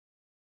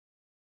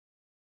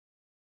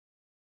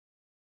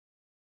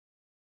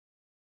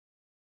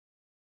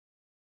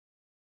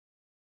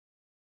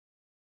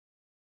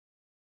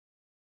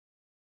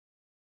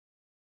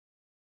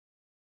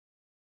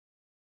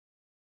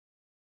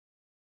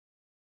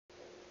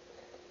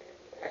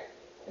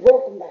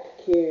Welcome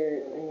back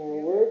here,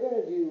 and we're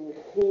going to do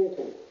hand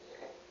tools.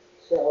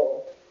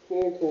 So,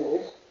 hand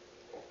tools,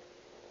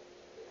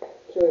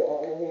 show you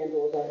all the hand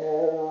tools I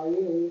have and all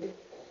you need.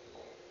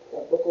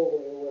 A book over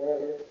or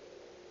whatever.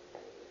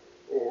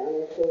 And I'm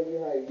going to show you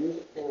how to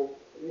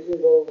using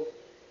those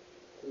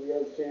to the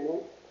other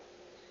channel.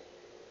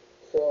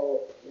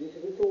 So, these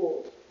are the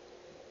tools.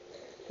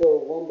 So,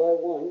 one by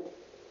one.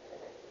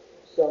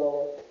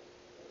 So,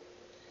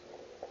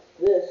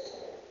 this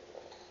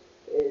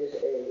is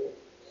a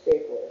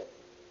stapler.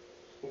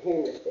 A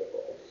hammer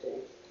stapler,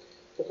 see?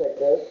 Just like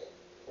this.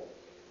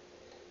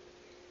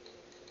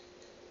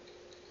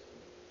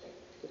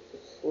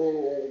 Just slam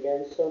it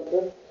against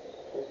something,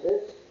 like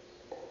this,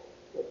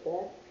 like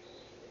that,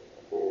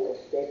 and it'll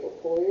staple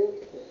for you.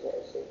 This is how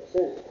it staples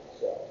in.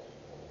 So,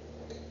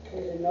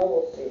 here's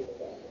another staple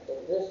gun. So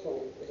this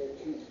one is a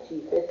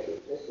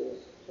T50. This is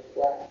a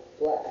flat.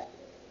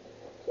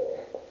 So,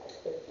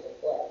 this is a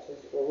flat. This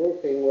is for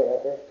roofing,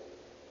 whatever.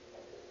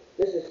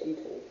 This is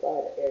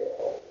T25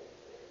 Arrow.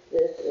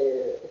 This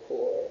is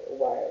for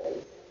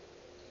wiring.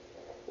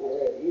 I don't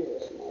really use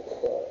this much,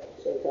 but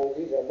sometimes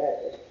these are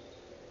better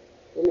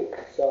for me.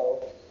 So,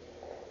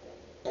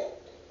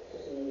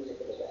 some music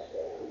in the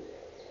background.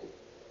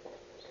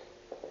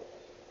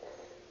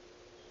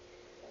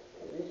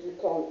 These are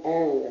called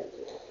Allen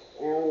wrenches.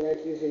 Allen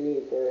wrenches you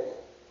need for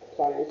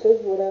appliances,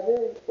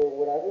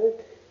 whatever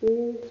you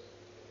need.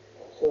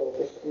 So,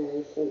 for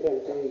screws,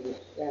 sometimes you need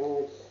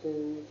Allen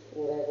screws,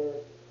 whatever.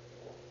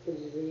 This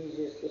is the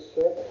easiest to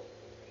strip.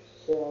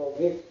 So,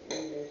 get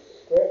your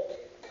strip.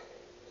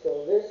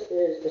 So, this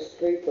is the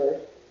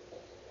scraper.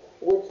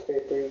 Wood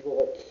scraper, you go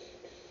like,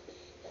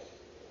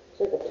 it's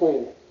like a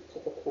planer. It's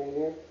like a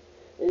planer.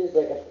 It is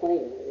like a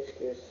planer. It's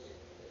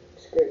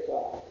just scrapes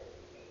off.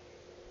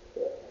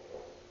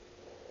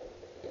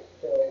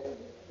 So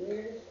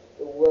here's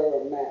the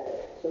rubber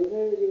mallet.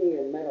 Sometimes you need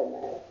a metal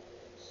mallet.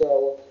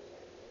 So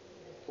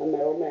a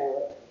metal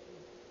mallet.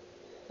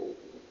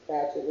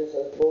 Actually, this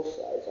has both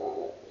sides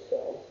on it. So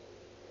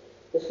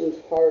this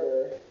one's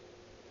harder.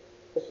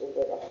 This one's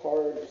like a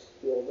hard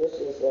steel. This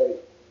is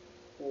like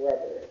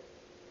rubber,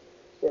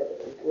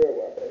 real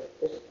rubber.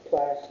 This is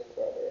plastic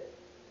rubber.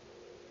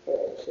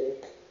 See?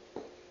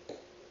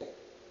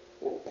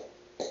 Yeah.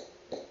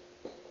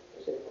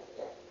 See?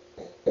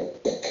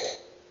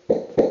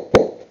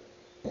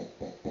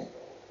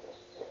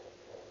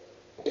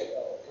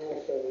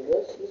 I'll show you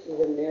this. This is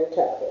a nail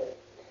tapper.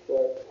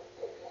 Like,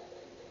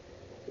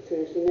 you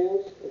finishing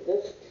nails with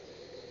this.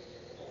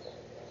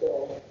 So,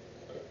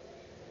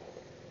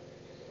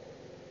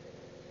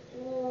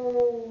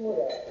 what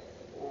else?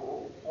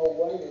 A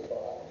Wonder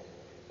Bar.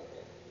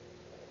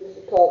 This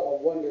is called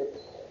a Wonder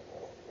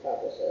Bar.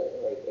 This is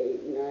like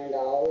 $8,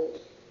 $9.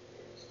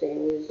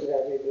 Stanley's is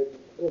actually a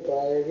good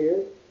buy right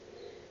here.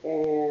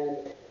 And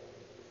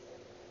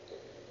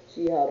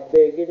see how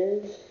big it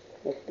is?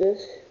 Like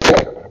this.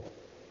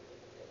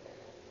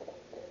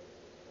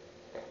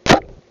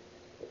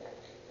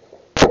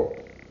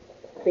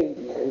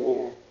 Babies in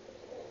there.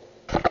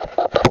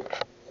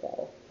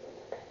 So,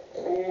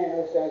 and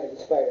let's not get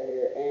the spider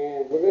here.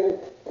 And we're gonna.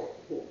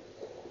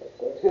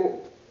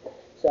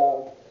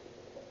 So,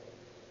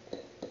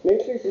 make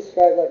sure you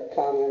subscribe, like,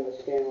 comment on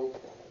this channel.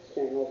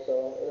 So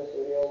this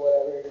video,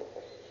 whatever.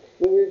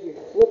 Maybe if you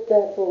flip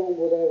that phone,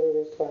 whatever,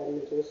 it's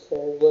fine. Just say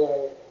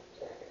whatever.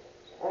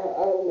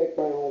 I don't make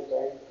my own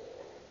thing.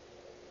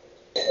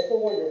 It's a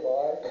Wonder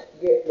Bar.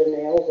 You get the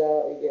nails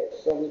out, you get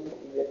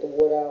the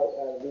wood out,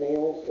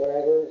 nails,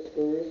 whatever,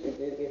 screws, you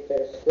do get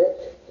that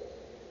stripped.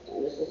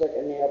 And this is like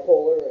a nail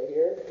puller right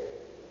here.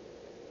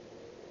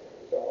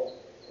 So,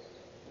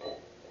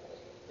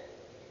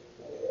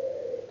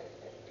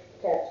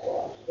 cat's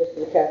claw. This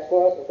is a cat's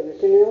claw for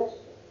finishing nails.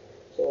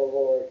 So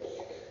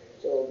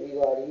it'll be a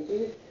lot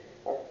easier.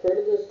 I've heard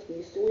of this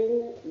East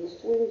Wing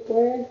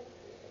brand.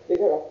 They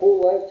got a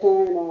full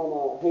lifetime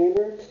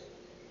hammers.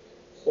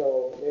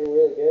 So they're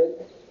really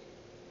good.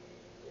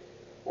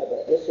 I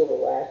bet this will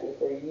last me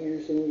for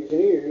years and years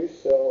and years.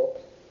 So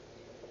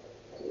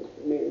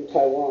made in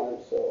Taiwan,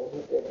 so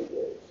it'll be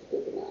good. It's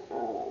good or not. I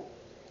don't know.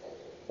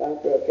 I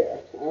don't really care.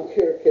 I don't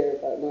care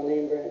about no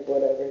name brands,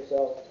 whatever.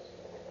 So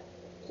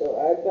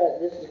I bet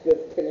this is good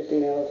for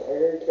finishing nails. I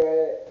already tried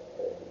it.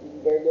 You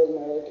better go to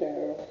my other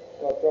channel. It's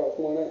called Charles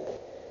Money.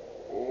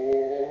 And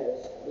it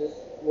has this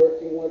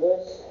working with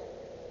us.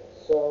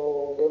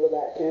 So go to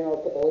that channel.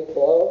 I'll put the link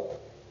below.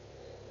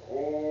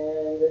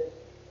 And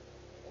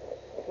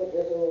put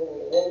this over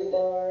with the Wonder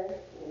Bar.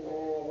 And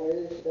then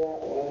where's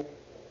that one?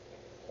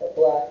 A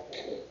black.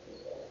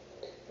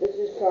 This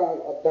is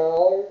called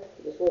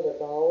 $1. This was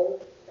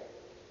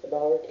 $1.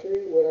 Dollar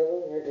Tree,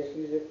 whatever. I just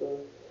use it for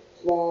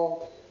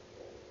small,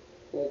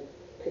 like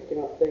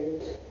picking up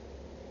things.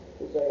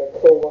 It's like a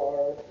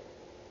crowbar,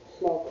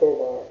 small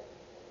crowbar.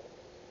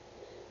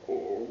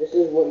 And this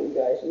is what you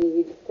guys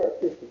need for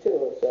carpentry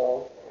too.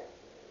 So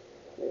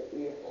if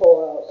you pull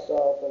out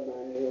stuff and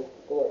then you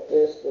go like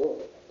this to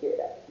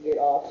get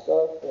off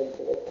stuff, like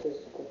this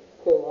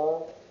pull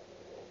off,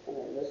 and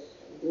then this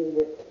you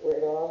rip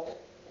right off.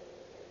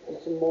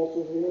 It's some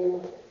muscles in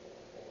you.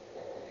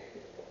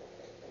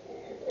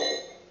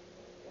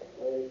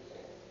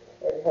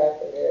 Right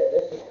halfway there.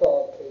 This is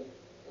called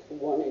a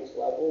 1-inch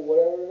level,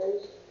 whatever it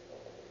is.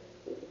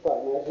 You can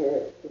probably measure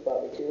it. You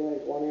probably 2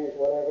 inch, 1 inch,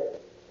 whatever.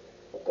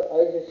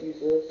 I just use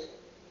this.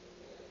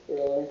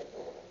 Really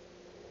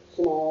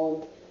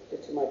small,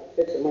 fits in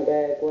my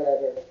bag,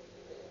 whatever.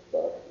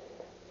 But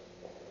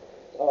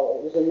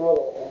oh, there's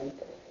another one.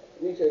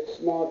 These are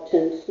small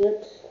tin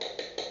snips.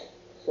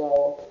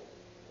 So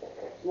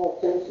small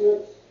tin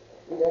snips.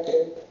 You got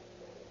to,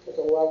 it's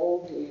a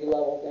level. You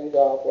level things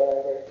off,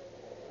 whatever.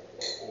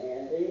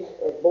 And these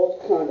are both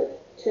kind of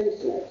tin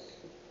snips,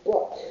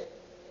 but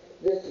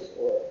this is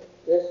for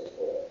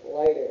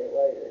lighter,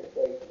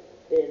 like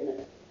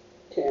thin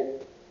tin,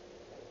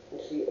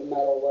 and sheet of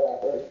metal,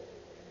 whatever.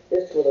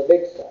 This is for the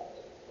big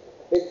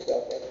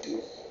stuff like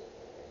these.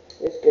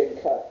 This can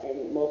cut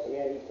mostly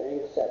anything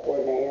except for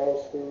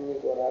nails,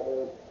 screws,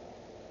 whatever.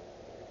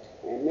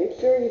 And make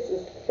sure you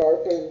just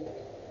sharpen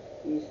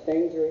these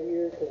things right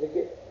here, because they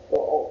get,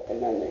 oh,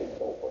 and then they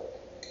don't work.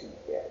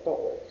 Yeah, don't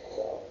work,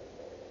 so,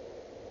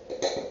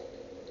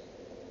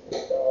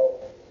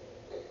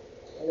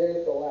 and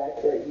there's the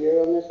latch right here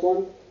on this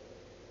one.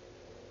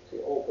 See,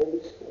 it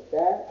opens like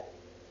that,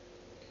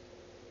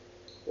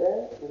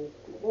 and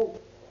boom.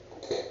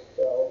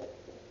 So,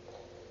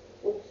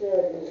 let's do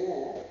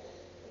that.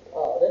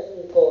 Oh, this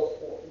goes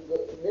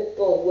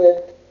with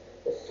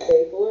the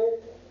stapler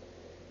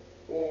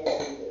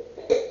and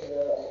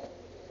the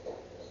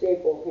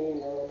staple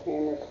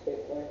hammer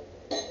stapler,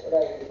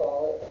 whatever you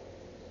call it.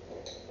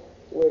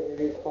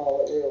 Whatever you call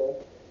it, really.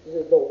 This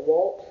is the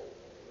Walt,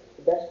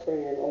 the best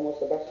brand, almost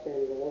the best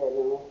brand in the world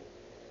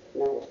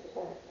now. Now it's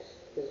Plex.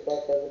 This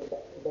Plex has a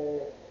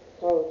better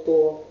power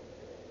tool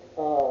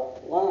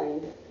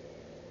line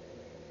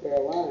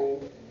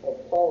of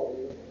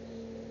quality.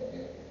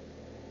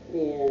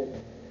 And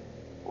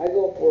I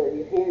go for it.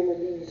 You hammer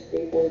these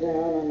staples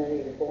down, and then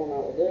you can pull them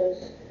out with this,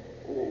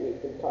 and then you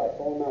can probably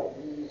pull them out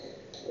with these,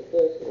 like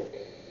this.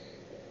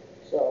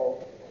 So,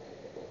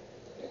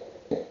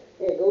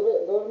 yeah, go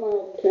to my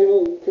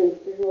channel. You can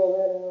figure all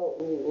that out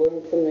and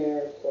learn from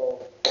there. So,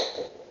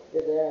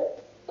 did that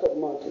a couple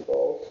months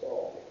ago.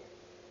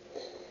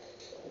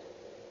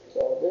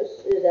 So this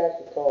is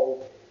actually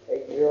called a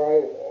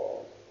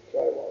drywall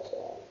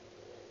saw.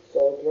 So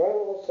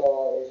drywall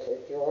saw is a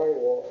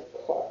drywall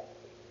cut.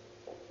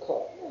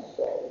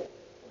 So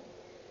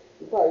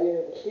you probably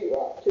use a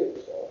sheetrock too.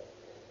 So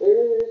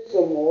there is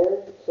some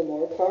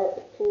more power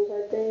tools,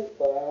 I think,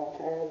 but I don't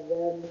have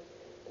them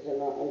because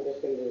I'm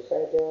just gonna do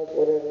side jobs,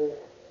 whatever.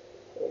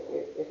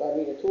 If I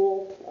need a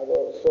tool, I go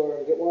to the store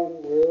and get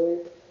one.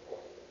 Really,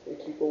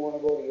 if people want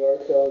to go to the yard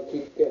sale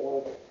and get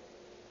one,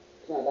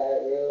 it's not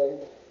bad, really.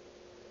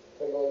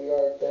 If I go to the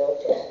yard sale,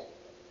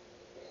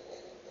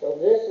 so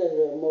this is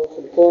the most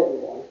important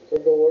one for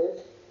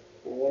doors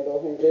and window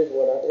hinges,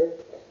 whatever,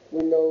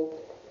 window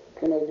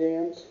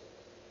jams.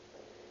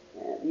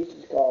 And this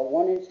is called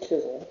 1-inch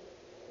chisel.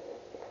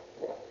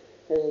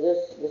 This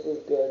is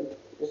good.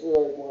 This is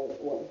like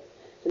one.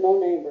 It's a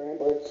no-name brand,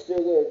 but it's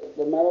still good.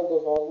 The metal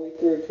goes all the way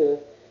through to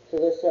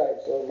this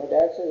side. So my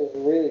dad said it was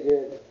really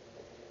good.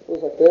 It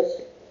was like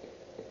this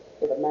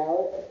with a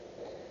mallet.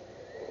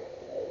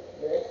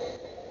 Like this.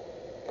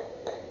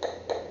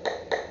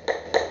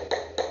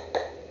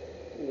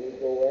 You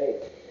go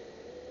right.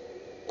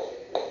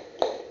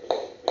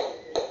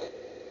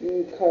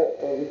 You cut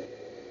from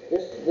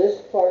this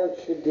part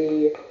should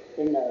be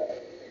in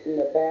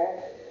the back.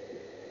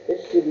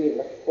 This should be in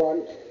the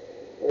front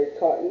where you're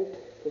cutting,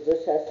 because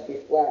this has to be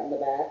flat in the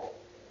back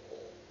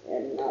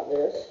and not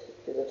this,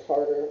 because it's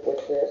harder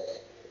with this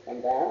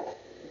and that,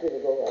 because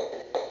it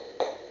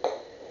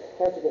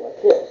has to go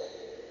like this.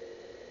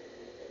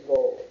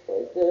 Go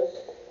like this.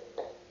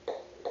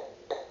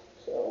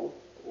 So,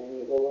 and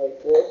you go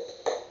like this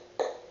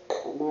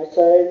on my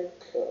side.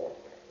 So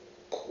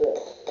this.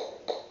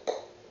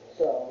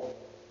 So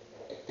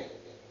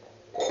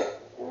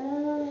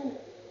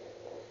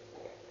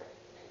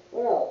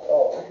what else?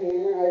 Oh, a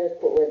hammer. I just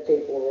put red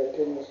tape over it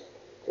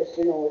just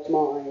to know it's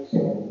mine. So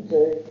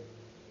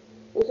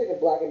looks like a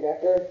Black &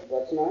 Decker,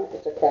 but it's not.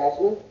 It's a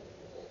Craftsman.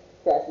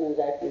 Craftsman is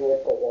actually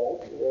with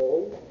DeWalt,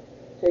 really.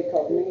 Take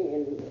Company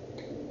and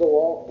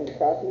DeWalt and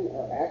Craftsman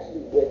are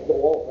actually with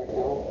DeWalt right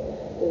now.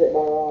 Because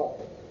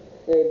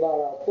they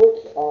bought a foot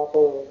off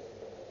of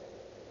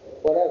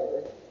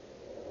whatever.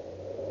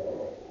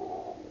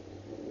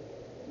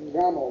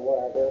 Dremel,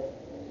 whatever.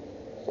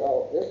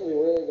 So this is a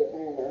really good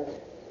hammer.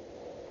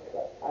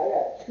 But I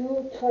got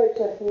 2 types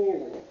of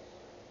hammers.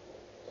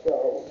 So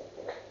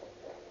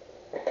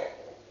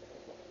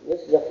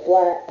this is a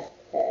flat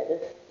head.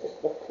 This is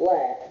the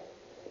flat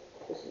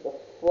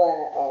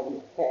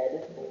head.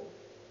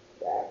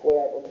 Back,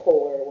 whatever,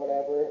 puller,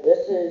 whatever.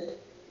 This is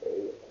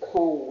a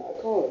cone.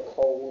 I call it a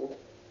cone.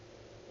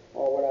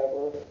 Or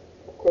whatever.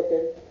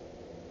 Crooked.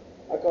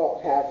 I call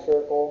it half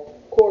circle.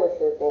 Quarter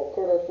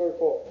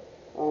circle.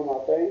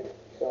 Thing.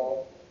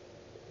 So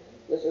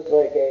this is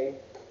like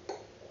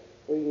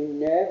you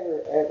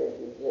never ever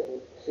use it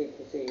with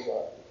CPC,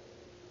 but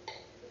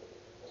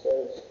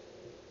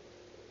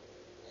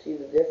See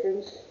the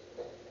difference?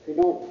 If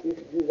you don't, if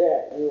you do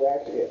that, you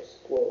actually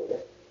explode.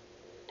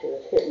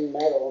 Because it's hitting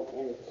metal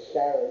and it's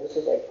shattered. This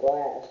is like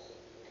glass.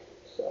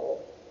 So